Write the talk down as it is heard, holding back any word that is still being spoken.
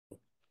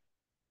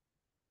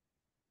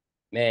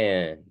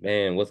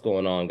Man, what's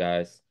going on,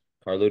 guys?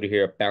 Carlito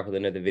here, back with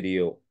another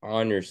video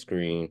on your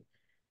screen.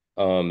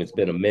 It's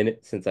been a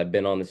minute since I've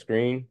been on the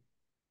screen,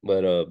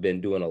 but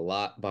been doing a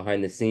lot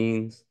behind the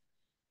scenes.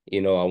 I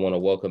want to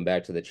welcome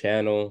back to the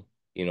channel,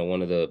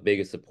 one of the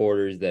biggest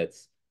supporters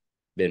that's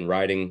been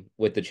riding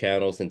with the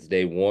channel since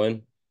day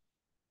one.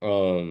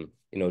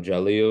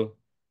 Jaleel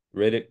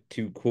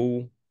Too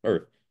Cool,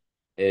 or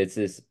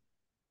it's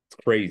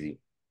crazy,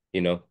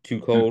 too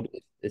Mm. cold.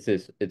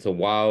 It's a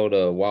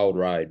wild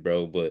ride,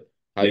 bro. But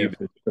how Yeah, you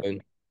for been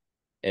doing?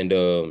 And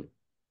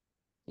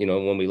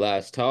when we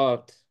last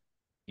talked,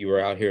 you were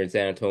out here in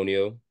San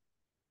Antonio,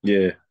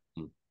 yeah,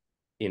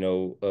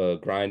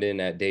 grinding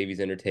at Davies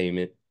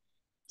Entertainment.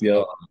 Uh,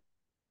 yep.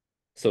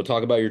 so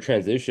talk about your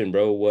transition,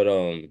 bro.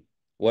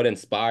 What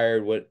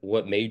inspired,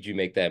 what made you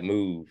make that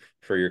move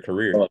for your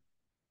career? Uh,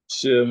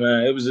 Shit,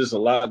 man, it was just a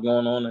lot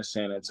going on in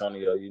San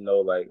Antonio.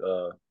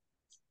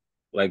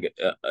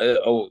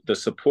 The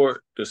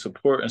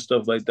support and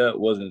stuff like that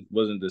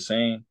wasn't the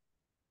same.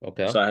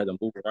 Okay. So I had to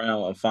move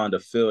around and find a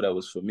field that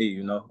was for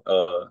me.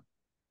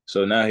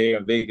 So now here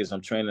in Vegas,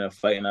 I'm training and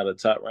fighting out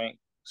of top rank.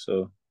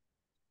 So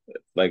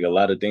like a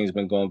lot of things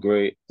been going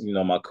great.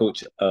 My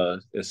coach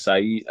is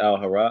Saeed Al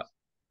Harrat.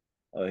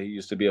 He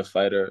used to be a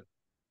fighter.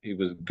 He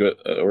was good,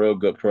 a real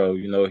good pro.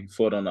 He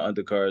fought on the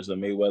undercards of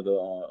Mayweather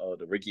on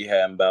the Ricky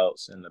Hatton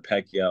bouts and the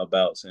Pacquiao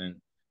bouts, and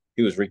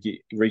he was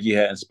Ricky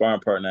Hatton's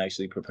sparring partner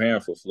actually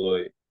preparing for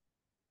Floyd.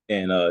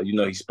 And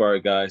he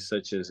sparred guys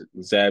such as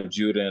Zab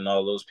Judah and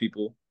all those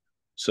people.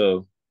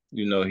 So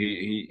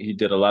he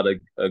did a lot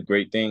of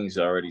great things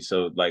already.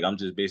 So like I'm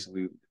just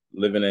basically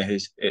living in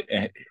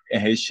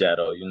his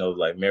shadow.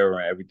 Like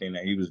mirroring everything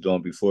that he was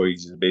doing before.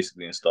 He's just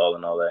basically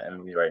installing all that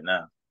in me right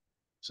now.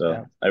 So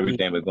Yeah.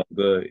 everything been going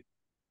good.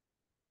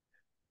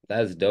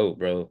 That's dope,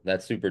 bro.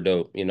 That's super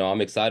dope.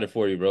 I'm excited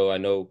for you, bro. I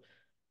know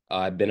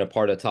I've been a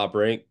part of Top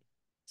Rank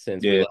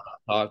since we Yeah, last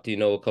talked,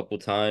 a couple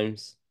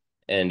times,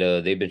 and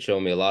they've been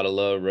showing me a lot of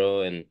love,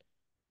 bro. And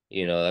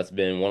that's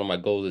been one of my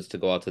goals is to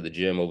go out to the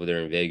gym over there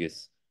in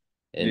Vegas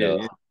and yeah,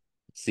 yeah.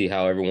 see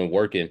how everyone's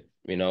working,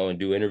 and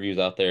do interviews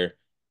out there.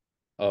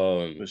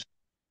 Um, For sure.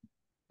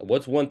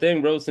 what's one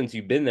thing, bro, since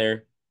you've been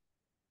there,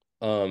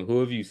 who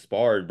have you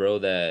sparred, bro,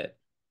 that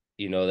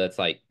that's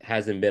like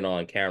hasn't been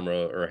on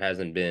camera or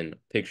hasn't been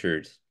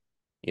pictured,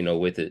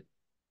 with it?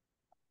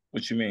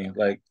 What you mean?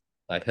 Like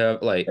Like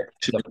have like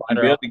shit, the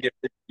fighter out.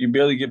 you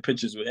barely get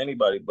pictures with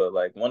anybody, but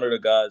like one of the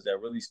guys that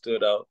really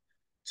stood out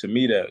to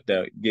me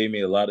that gave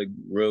me a lot of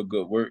real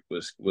good work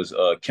was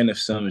Kenneth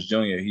Simmons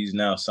Jr. He's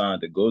now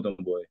signed to Golden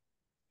Boy.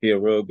 He a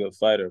real good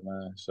fighter,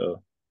 man.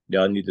 So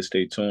y'all need to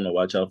stay tuned and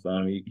watch out for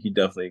him. He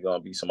definitely gonna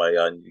be somebody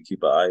y'all need to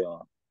keep an eye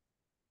on.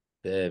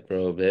 Bet,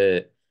 bro,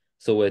 bet.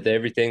 So with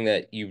everything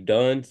that you've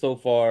done so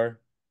far,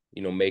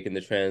 making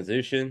the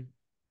transition,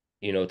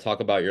 talk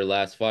about your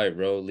last fight,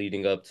 bro,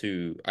 leading up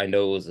to, I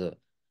know it was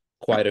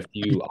quite a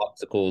few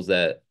obstacles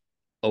that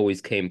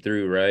always came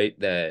through, right?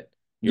 That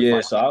your Yeah,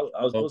 fight. so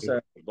I was supposed to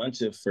have a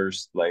bunch of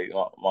first like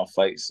my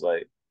fights.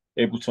 Like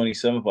April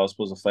 27th, I was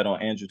supposed to fight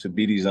on Andrew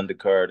Tabiti's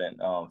undercard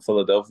in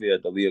Philadelphia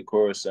at the Leah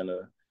Core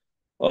Center.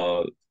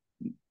 Uh,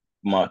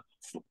 my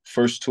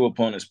first two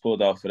opponents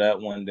pulled out for that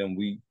one. Then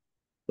we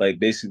like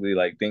basically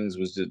like things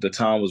was just the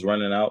time was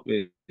running out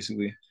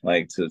basically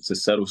like to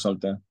settle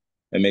something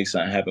and make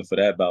something happen for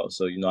that bout.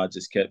 So I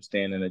just kept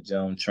staying in the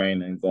gym,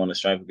 training, going to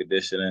strength and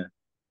conditioning.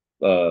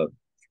 Uh,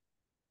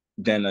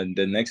 then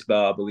the next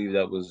bout, I believe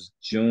that was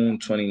June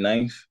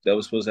 29th. That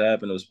was supposed to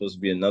happen. It was supposed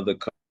to be another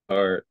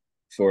card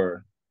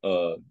for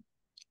uh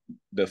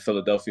the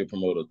Philadelphia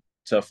promoter,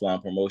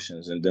 Teflon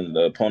Promotions, and then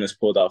the opponents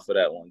pulled out for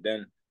that one.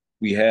 Then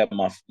we had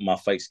my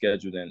fight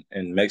scheduled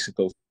in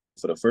Mexico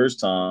for the first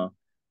time,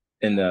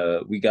 and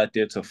we got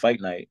there to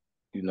fight night.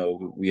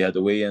 We had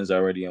the weigh-ins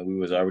already, and we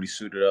was already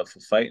suited up for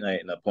fight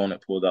night, and the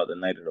opponent pulled out the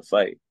night of the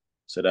fight.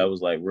 So that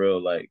was like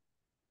real, like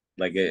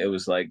it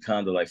was like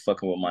kind of like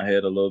fucking with my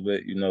head a little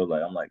bit,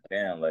 like I'm like,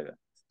 damn, like, cause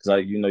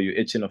like you're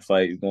itching to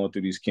fight, you're going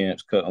through these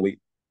camps, cutting weight,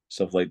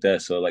 stuff like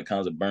that. So like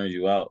kind of burns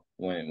you out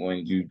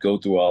when you go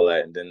through all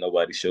that and then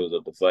nobody shows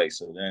up to fight.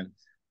 So then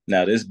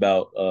now this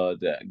bout,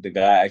 the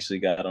guy I actually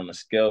got on the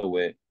scale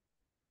with,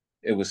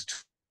 it was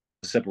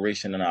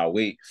separation in our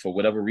weight for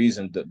whatever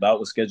reason. The bout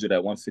was scheduled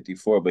at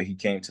 154, but he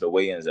came to the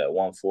weigh-ins at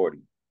 140.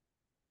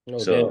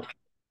 No, damn. So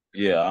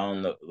yeah, I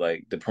don't know.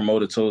 Like the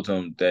promoter told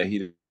him that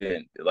he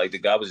didn't like the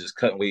guy was just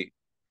cutting weight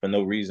for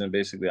no reason.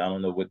 Basically, I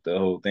don't know what the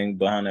whole thing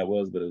behind that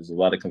was, but there was a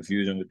lot of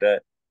confusion with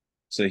that.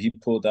 So he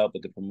pulled out,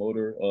 but the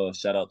promoter,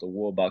 shout out to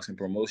World Boxing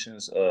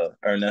Promotions,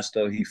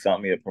 Ernesto, he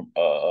found me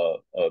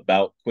a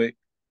bout quick,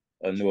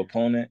 a new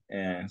opponent,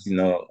 and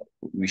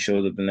we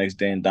showed up the next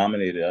day and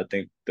dominated. I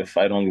think the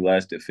fight only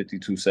lasted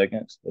 52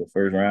 seconds, the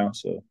first round.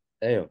 So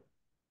Damn.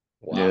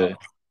 Wow. yeah,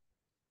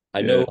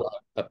 I know,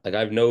 yeah, like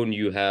I've known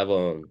you've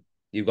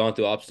gone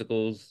through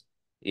obstacles,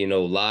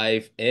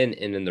 live and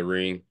in the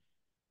ring.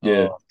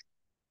 yeah,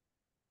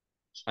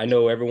 I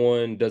know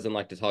everyone doesn't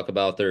like to talk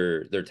about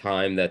their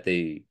time that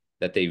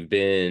they've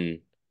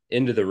been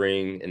into the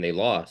ring and they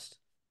lost.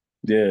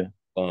 yeah.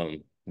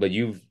 but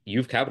you've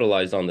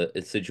capitalized on the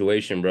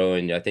situation, bro,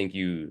 and I think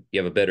you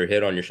have a better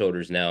head on your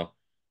shoulders now.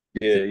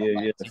 Yeah, Since yeah,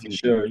 I've yeah, for seen you.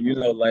 sure. You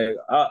know, like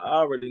I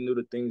already knew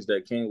the things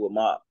that came with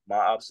my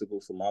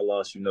obstacle for my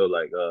loss. You know,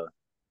 like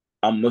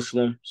I'm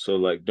Muslim, so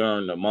like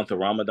during the month of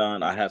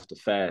Ramadan, I have to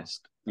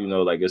fast. You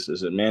know, like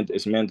it's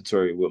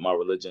mandatory with my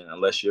religion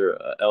unless you're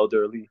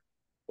elderly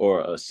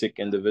or a sick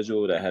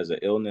individual that has an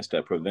illness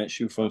that prevents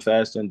you from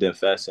fasting, then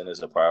fasting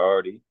is a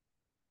priority,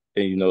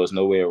 and you know, there's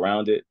no way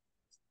around it.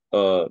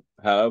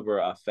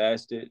 However, I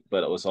fasted,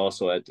 but it was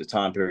also at the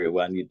time period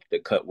where I needed to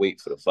cut weight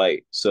for the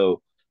fight.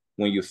 So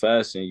when you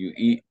fast and you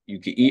eat, you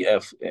can eat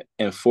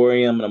at 4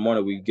 a.m. in the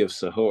morning. We give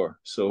sahur.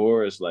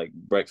 Sahur is like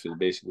breakfast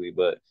basically,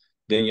 but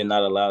then you're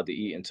not allowed to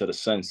eat until the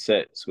sun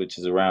sets, which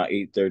is around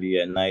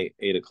 8:30 at night,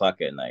 8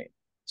 o'clock at night.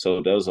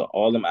 So those are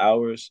all them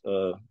hours.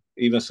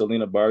 Even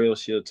Selena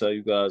Barrios, she'll tell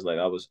you guys like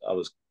I was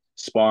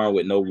sparring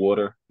with no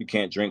water. You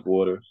can't drink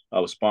water. I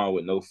was sparring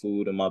with no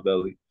food in my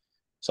belly.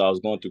 So I was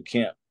going through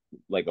camp,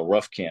 like a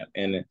rough camp.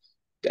 And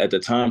at the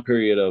time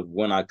period of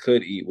when I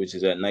could eat, which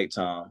is at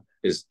nighttime,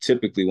 is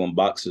typically when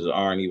boxers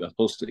aren't even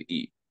supposed to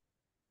eat.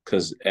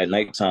 Because at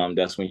nighttime,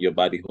 that's when your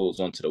body holds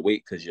onto the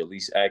weight because you're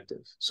least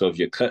active. So if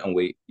you're cutting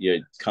weight, you're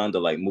kind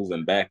of like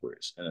moving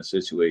backwards in a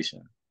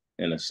situation,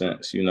 in a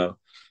sense, you know?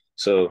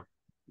 So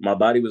my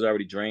body was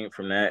already drained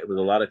from that. It was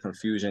a lot of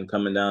confusion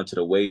coming down to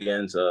the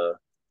weigh-ins. A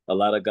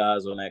lot of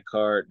guys on that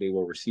card, they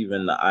were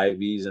receiving the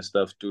IVs and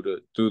stuff through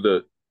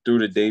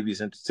the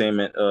Davies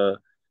Entertainment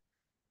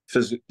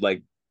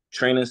like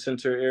training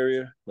center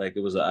area. Like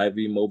it was an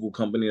IV mobile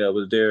company that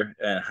was there.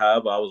 And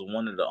however, I was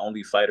one of the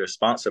only fighters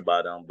sponsored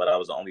by them, but I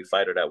was the only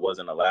fighter that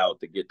wasn't allowed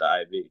to get the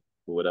IV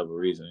for whatever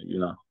reason, you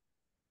know.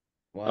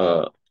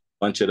 Wow. A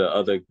bunch of the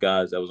other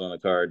guys that was on the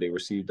card, they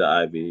received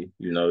the IV,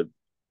 you know,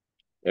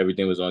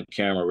 everything was on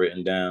camera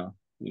written down,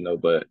 you know,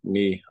 but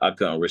me, I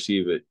couldn't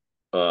receive it.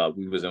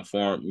 We was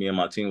informed, me and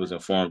my team was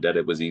informed that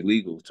it was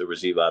illegal to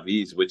receive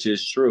IVs, which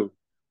is true.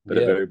 But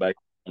if Yeah. everybody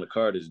on the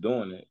card is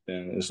doing it,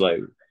 then it's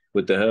like,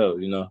 what the hell,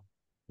 you know?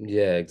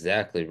 Yeah,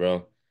 exactly,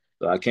 bro.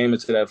 So I came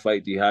into that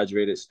fight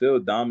dehydrated, still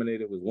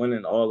dominated, was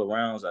winning all the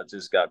rounds. I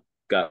just got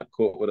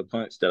caught with a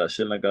punch that I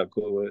shouldn't have got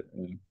caught with,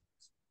 and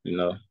you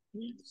know,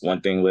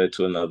 one thing led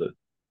to another.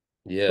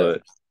 Yeah.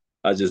 But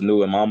I just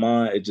knew in my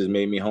mind, it just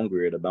made me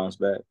hungrier to bounce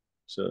back.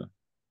 So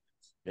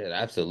Yeah,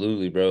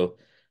 absolutely, bro.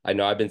 I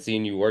know I've been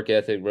seeing you work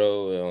ethic,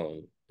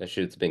 bro. That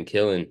shit's been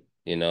killing.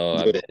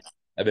 yeah,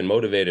 I've been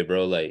motivated,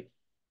 bro. Like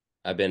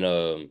I've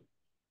been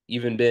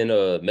even been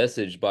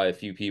messaged by a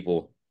few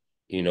people,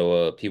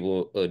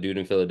 people a dude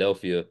in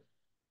Philadelphia,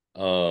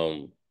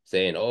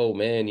 saying, "Oh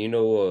man,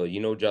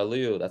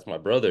 Jaleel, that's my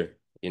brother."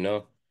 yeah,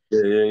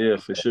 yeah, yeah,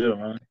 for sure,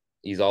 man.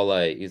 He's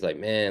like,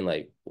 "Man,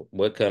 like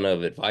what kind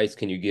of advice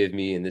can you give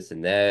me and this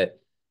and that?"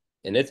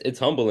 And it's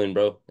humbling,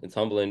 bro. It's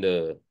humbling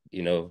to,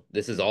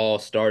 this is all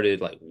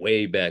started like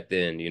way back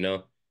then, you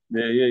know?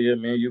 Yeah, yeah, yeah,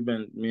 man.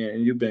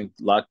 You've been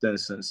locked in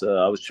since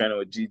I was training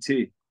with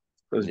GT. It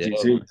was Yeah.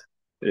 GT.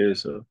 Yeah,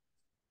 so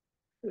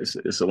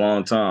it's a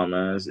long time,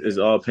 man. It's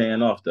all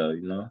paying off though,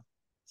 you know.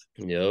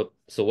 Yep.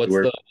 So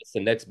Work. what's the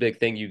next big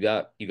thing you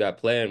got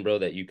planned, bro,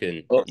 that Oh, you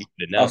can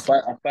announce?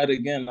 I fight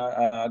again.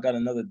 I got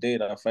another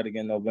date. I fight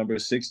again November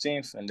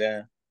 16th, and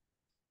then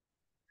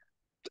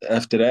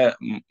after that,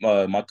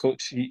 my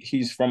coach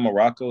he's from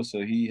Morocco, so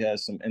he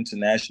has some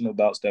international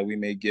bouts that we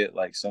may get,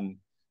 like some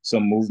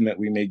movement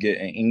we may get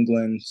in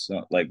England,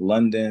 so, like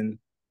London,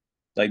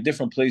 like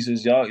different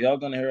places. Y'all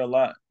gonna hear a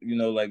lot. You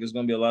know, like there's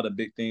gonna be a lot of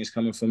big things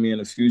coming for me in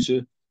the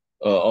future.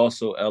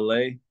 Also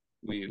LA.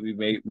 We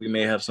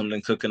may have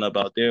something cooking up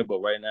out there, but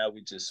right now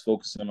we just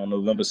focusing on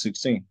November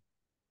 16th.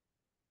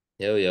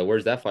 Hell yeah.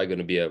 Where's that fight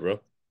gonna be at,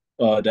 bro?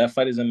 That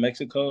fight is in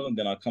Mexico, and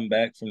then I'll come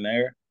back from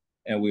there,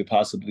 and we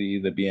possibly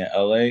either be in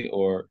LA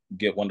or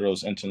get one of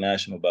those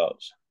international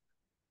bouts.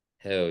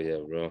 Hell yeah,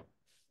 bro.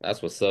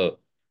 That's what's up.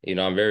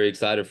 I'm very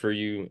excited for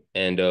you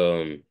and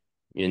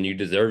you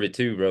deserve it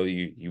too, bro.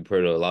 You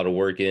put a lot of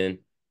work in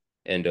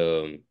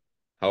and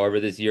however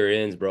this year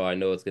ends, bro, I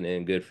know it's gonna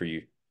end good for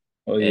you.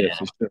 Oh And yeah,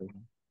 for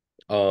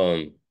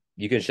sure.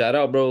 you can shout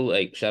out, bro,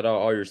 like shout out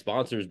all your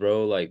sponsors,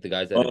 bro, like the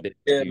guys that Oh have been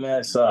with yeah, you.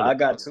 man. So I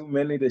got too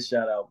many to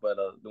shout out, but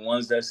the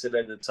ones that sit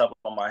at the top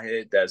of my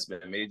head that's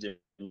been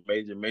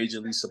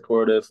majorly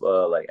supportive,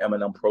 like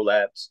Eminem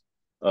Prolapse,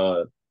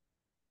 uh,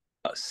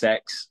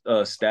 Saks,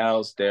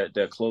 Styles,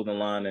 their clothing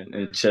line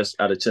and Chest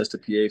out of Chester,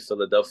 PA,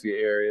 Philadelphia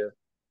area.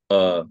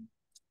 Uh,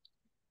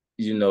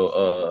 you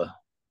know,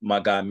 my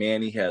guy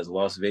Manny has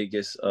Las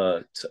Vegas,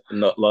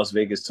 no, Las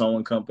Vegas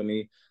Towing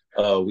Company.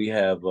 We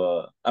have,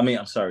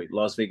 I'm sorry,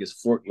 Las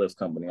Vegas Forklift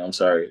Company. I'm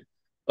sorry.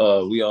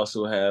 We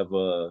also have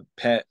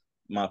Pat.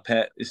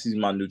 This is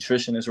my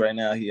nutritionist right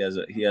now. He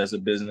has a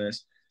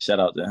business. Shout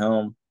out to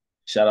him.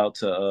 Shout out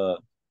to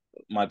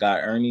my guy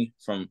Ernie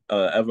from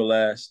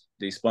Everlast.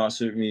 They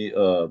sponsored me.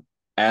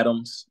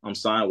 Adams. I'm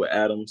signed with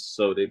Adams,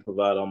 so they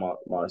provide all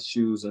my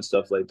shoes and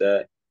stuff like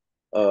that.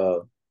 Uh,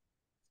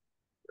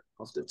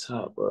 Off the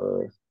top,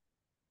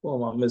 what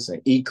am I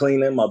missing? E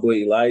Cleaning, my boy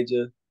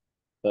Elijah,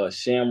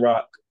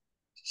 Shamrock.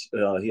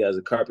 He has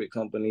a carpet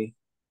company.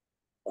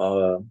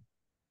 Uh,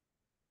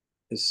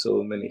 it's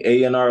so many.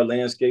 A&R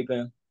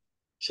Landscaping.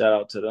 Shout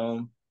out to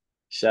them.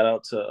 Shout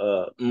out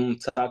to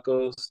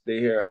Tacos. They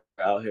here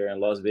out here in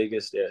Las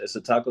Vegas. It's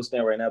a taco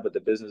stand right now, but the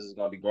business is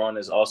going to be growing.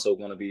 It's also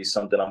going to be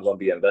something I'm going to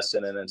be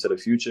investing in into the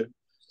future.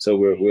 So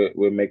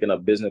we're making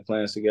up business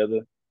plans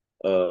together.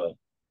 Uh,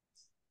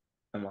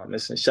 am I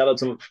missing? Shout out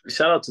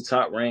to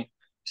Top Rank.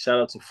 Shout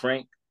out to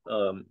Frank.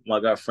 My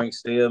guy Frank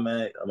Steele,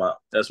 man.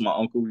 That's my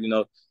uncle.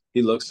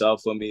 He looks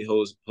out for me,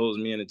 holds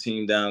me and the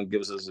team down,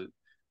 gives us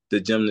the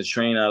gym to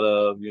train out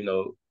of.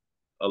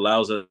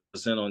 Allows us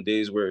in on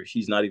days where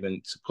he's not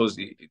even supposed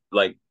to,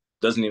 like,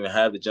 doesn't even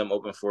have the gym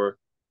open for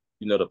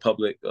the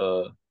public.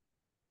 Who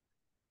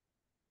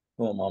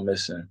am I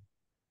missing?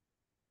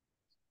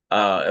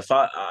 If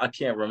I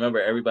can't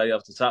remember everybody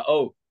off the top.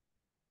 Oh,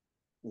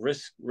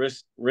 wrist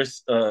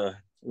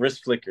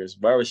flickers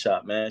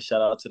barbershop, man.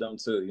 Shout out to them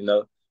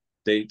too.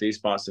 They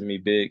sponsored me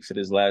big for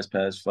this last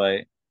past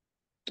fight.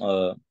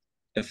 Uh,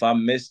 if I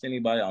missed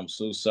anybody, I'm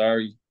so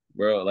sorry,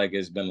 bro. Like,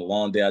 it's been a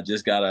long day. I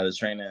just got out of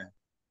training.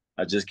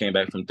 I just came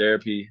back from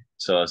therapy,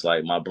 so it's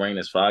like my brain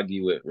is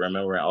foggy with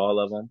remembering all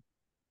of them.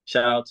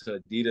 Shout out to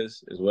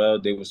Adidas as well.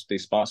 They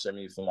sponsored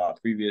me for my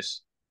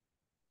previous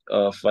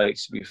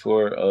fights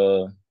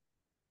before.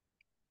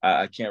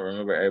 I can't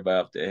remember everybody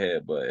off their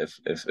head, but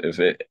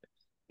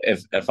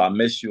if I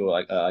miss you,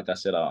 like I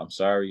said, I'm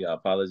sorry. I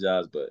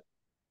apologize, but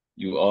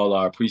you all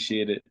are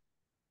appreciated,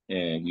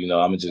 and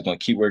I'm just gonna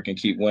keep working,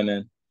 keep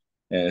winning,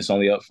 and it's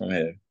only up from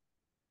here.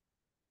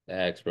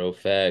 Facts, bro,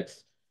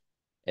 facts.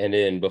 And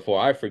then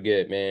before I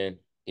forget, man,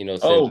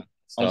 since Oh, I'm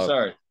stop.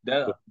 sorry.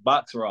 That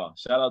Box Raw.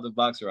 Shout out to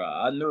Box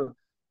Raw. I knew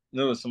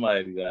it was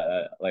somebody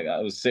that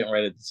I was sitting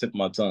right at the tip of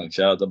my tongue.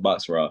 Shout out to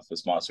Box Raw for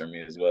sponsoring me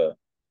as well.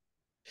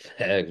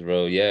 Facts,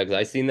 bro. Yeah, because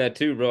I seen that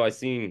too, bro. I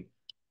seen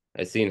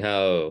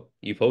how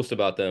you post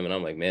about them, and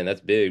I'm like, man,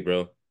 that's big,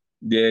 bro.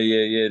 Yeah,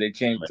 yeah, yeah. They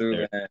came Right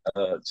through, there.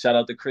 man. Shout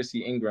out to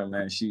Chrissy Ingram,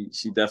 man. She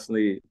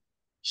definitely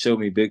showed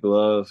me big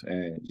love,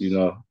 and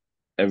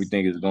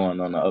everything is going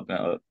on the up and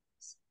up.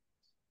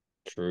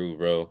 True,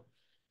 bro.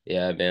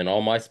 Yeah, man.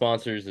 All my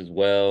sponsors as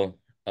well.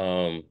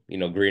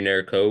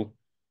 Greenair Co.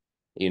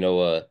 You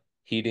know,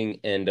 heating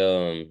and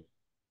they're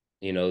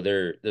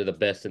the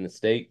best in the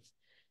state.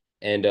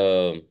 And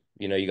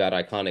you got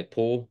Iconic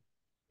Pool.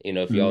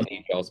 If y'all Mhm.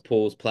 need y'all's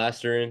pools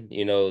plastering,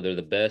 they're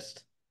the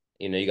best.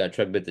 You got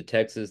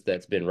Truckbedsoftexas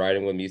that's been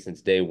riding with me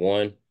since day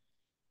one.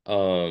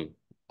 Um,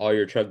 all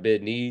your truck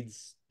bed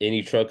needs,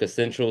 any truck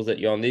essentials that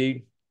y'all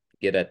need,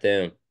 get at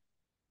them.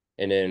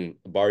 And then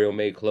Barrio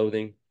Made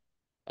Clothing,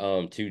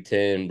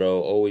 210,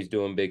 bro, always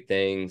doing big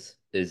things.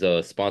 Is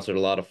sponsored a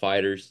lot of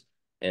fighters.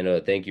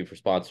 And thank you for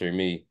sponsoring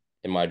me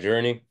in my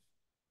journey.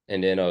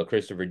 And then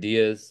Christopher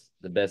Diaz,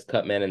 the best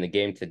cut man in the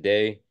game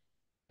today.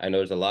 I know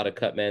there's a lot of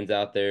cut mans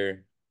out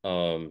there.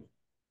 Um,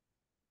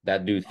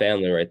 that dude's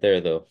family right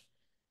there though.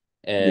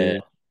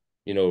 And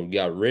Yeah, you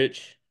got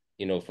Rich,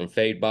 from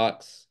Fade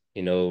Box.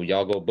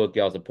 Y'all go book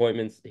y'all's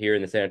appointments here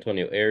in the San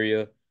Antonio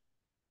area.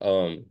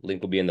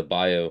 Link will be in the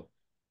bio.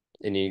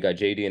 And then you got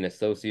JD and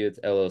Associates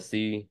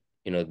LLC,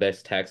 the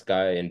best tax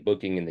guy and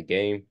booking in the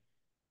game.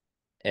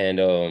 And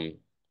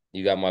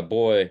you got my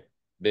boy,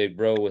 Big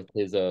Bro, with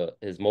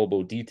his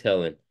mobile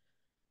detailing,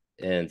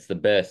 and it's the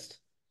best.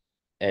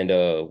 And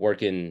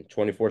working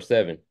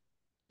 24/7.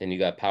 And you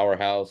got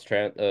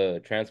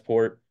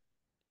Transport,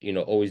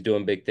 always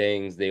doing big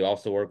things. They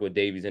also work with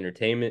Davies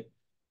Entertainment,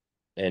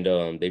 and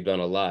they've done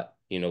a lot,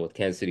 with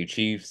Kansas City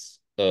Chiefs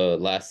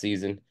last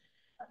season.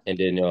 And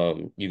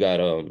then you got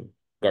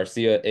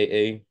Garcia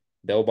AA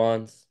Bell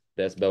Bonds,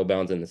 best bell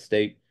bonds in the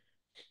state.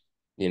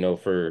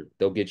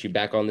 They'll get you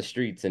back on the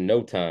streets in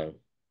no time.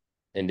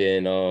 And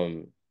then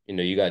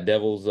you got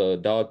Devil's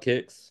Dog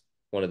Kicks,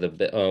 one of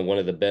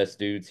the best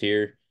dudes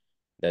here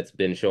that's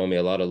been showing me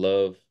a lot of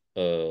love,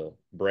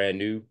 brand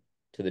new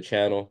to the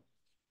channel.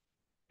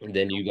 And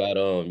then you got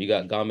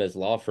Gamez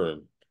Law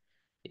Firm,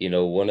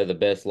 one of the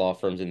best law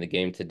firms in the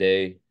game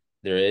today.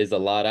 There is a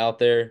lot out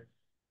there,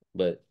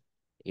 but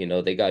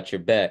they got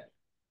your back.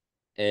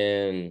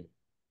 And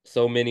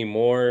so many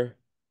more.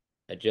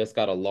 I just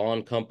got a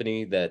lawn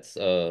company that's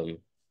gonna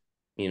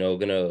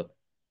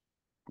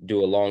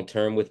do a long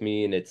term with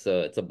me, and it's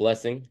a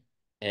blessing.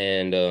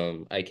 And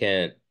I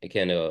can't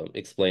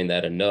explain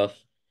that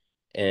enough.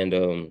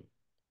 And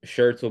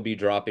shirts will be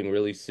dropping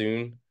really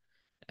soon,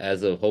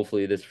 as of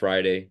hopefully this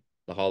Friday,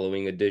 the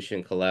Halloween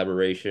edition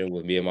collaboration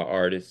with me and my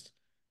artist.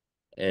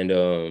 And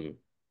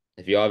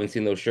if you haven't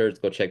seen those shirts,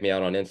 go check me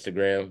out on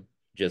Instagram.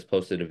 Just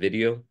posted a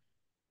video,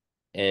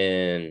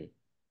 and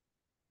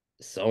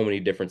so many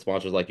different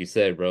sponsors, like you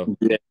said, bro.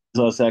 yeah.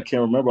 So I said I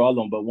can't remember all of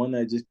them, but one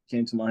that just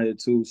came to my head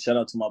too. Shout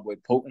out to my boy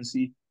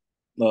Potency.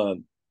 Uh,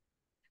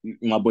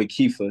 my boy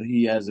Kiefer.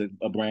 He has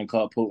a brand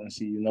called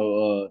Potency.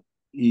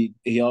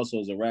 He also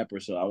is a rapper.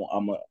 So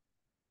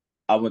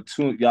I would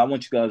tune. Yeah, I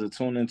want you guys to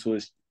tune into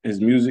his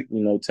music.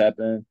 Tap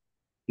in.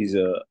 He's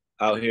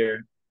out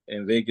here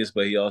in Vegas,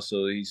 but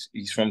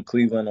he's from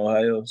Cleveland,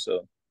 Ohio.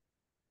 So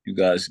you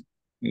guys,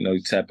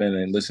 tap in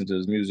and listen to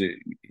his music.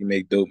 He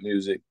make dope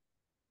music.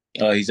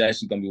 He's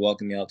actually gonna be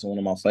walking me out to one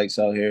of my fights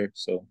out here.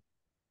 So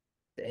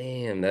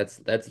Damn,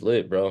 that's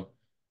lit, bro.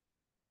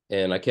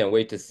 And I can't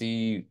wait to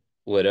see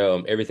what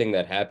everything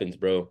that happens,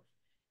 bro.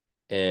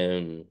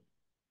 And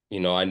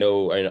I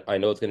know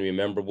it's gonna be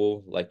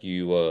memorable, like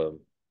you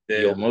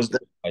yeah, always most. do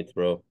with fights,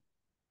 bro.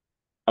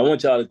 I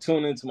want y'all to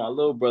tune into my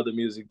little brother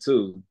music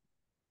too.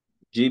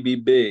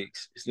 GB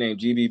Biggs. His name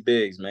GB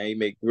Biggs, man. He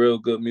make real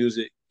good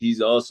music. He's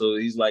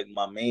like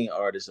my main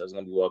artist that's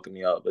gonna be walking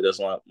me out. But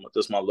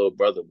that's my little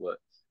brother. But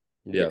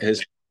Yeah, his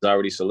is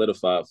already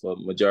solidified for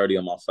majority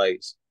of my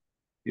fights,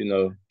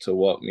 to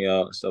walk me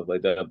out and stuff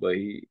like that. But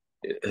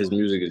his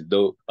music is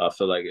dope. I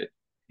feel like it.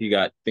 He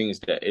got things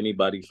that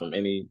anybody from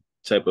any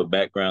type of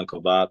background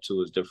could vibe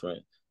to. Is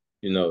different.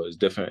 It's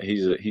different.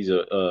 He's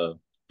a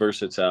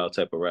versatile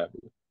type of rapper.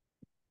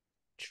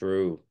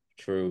 true,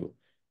 true.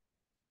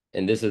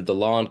 And this is the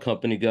Lawn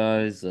Company,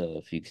 guys.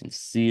 If you can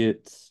see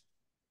it,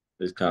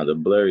 It's kind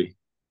of blurry.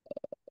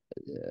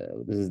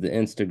 this is the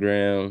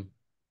Instagram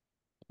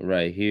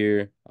right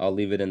here. I'll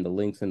leave it in the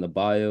links in the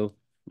bio,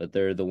 but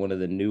they're the one of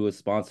the newest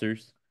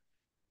sponsors.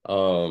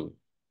 Um,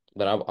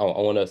 but I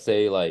want to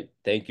say like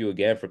thank you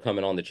again for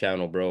coming on the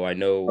channel, bro. I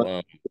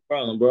know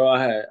Problem, bro. I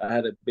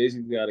had a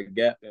basically got a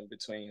gap in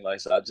between.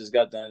 Like, so I just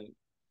got done.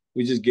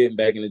 We just getting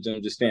back in the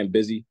gym, just staying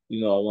busy. I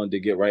wanted to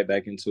get right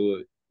back into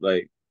it,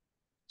 like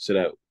so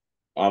that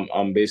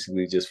I'm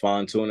basically just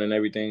fine tuning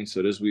everything.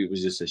 So this week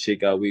was just a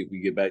shakeout week. We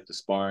get back to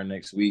sparring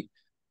next week.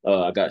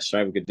 I got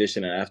strength and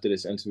conditioning after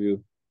this interview,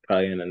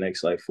 probably in the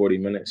next like 40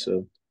 minutes.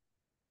 So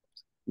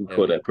we hell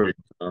call yeah, that pretty.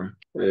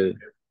 Yeah,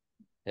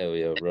 hell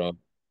yeah, bro.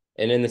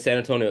 And in the San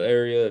Antonio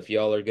area, if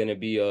y'all are gonna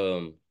be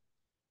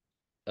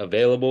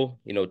available,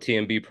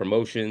 TMB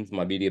Promotions,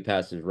 my media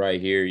pass is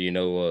right here.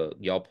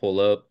 Y'all pull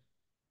up.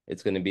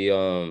 It's gonna be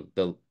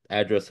the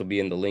address will be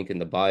in the link in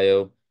the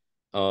bio.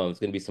 It's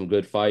gonna be some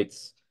good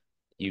fights.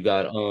 You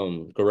got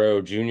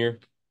Guerrero Jr.,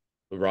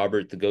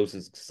 Robert the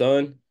Ghost's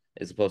son,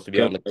 is supposed to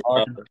be on Kevin the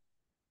card. Ayala.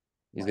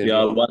 He's gonna be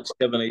Y'all on. watch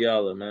Kevin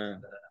Ayala,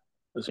 man.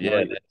 That's Yeah,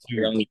 my that too.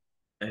 young.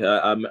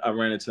 I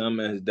ran into him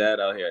and his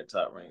dad out here at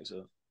Top Range.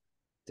 So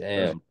that's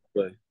Damn.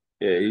 but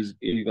yeah, he's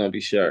gonna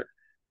be sharp.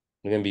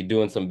 We're gonna be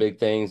doing some big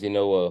things.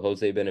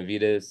 Jose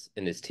Benavides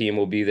and his team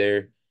will be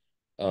there.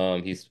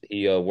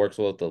 He works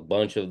with a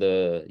bunch of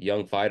the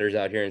young fighters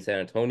out here in San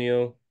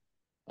Antonio.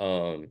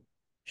 Um,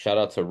 Shout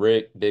out to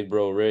Rick, big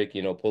bro Rick.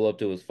 Pull up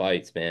to his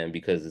fights, man,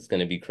 because it's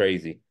gonna be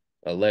crazy,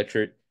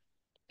 electric.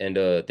 And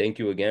thank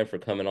you again for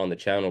coming on the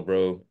channel,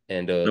 bro.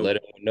 And let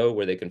everyone know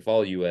where they can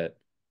follow you at.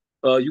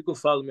 You can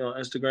follow me on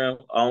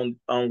Instagram. I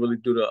don't really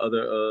do the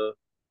other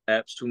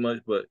apps too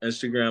much, but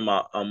Instagram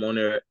I'm on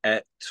there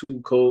at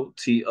TooKold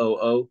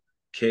TOOKOLD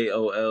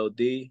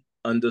 ____.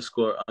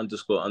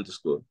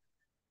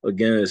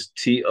 Again, it's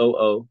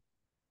TOOKOLD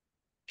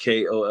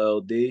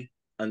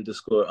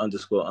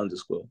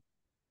 ____.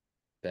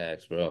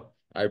 Thanks, bro.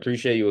 I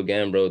appreciate you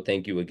again, bro.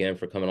 Thank you again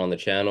for coming on the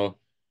channel.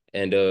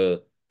 And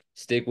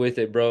stick with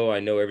it, bro.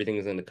 I know everything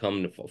is gonna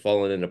come to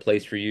falling into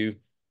place for you.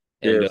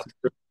 And Yeah,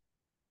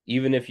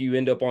 even if you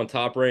end up on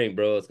top rank,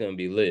 bro, it's gonna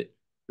be lit.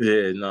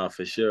 yeah, nah,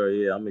 for sure.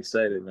 Yeah, I'm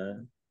excited,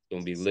 man.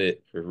 Gonna be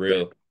lit for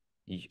real.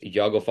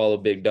 Y'all go follow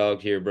Big Dog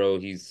here, bro.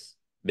 He's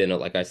been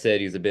like I said,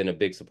 he's been a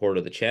big supporter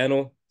of the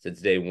channel since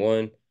day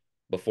one.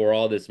 Before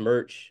all this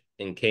merch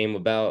and came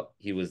about,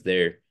 he was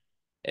there.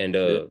 And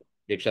Yeah,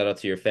 big shout out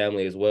to your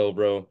family as well,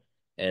 bro.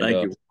 And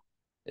thank you.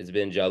 it's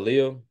been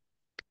Jaleel,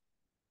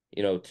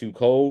 Too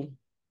Cold,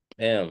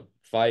 bam,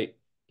 fight,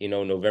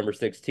 November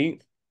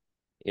 16th,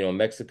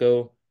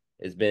 Mexico.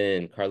 It's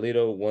been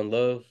Carlito, One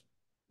Love.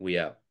 We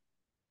out.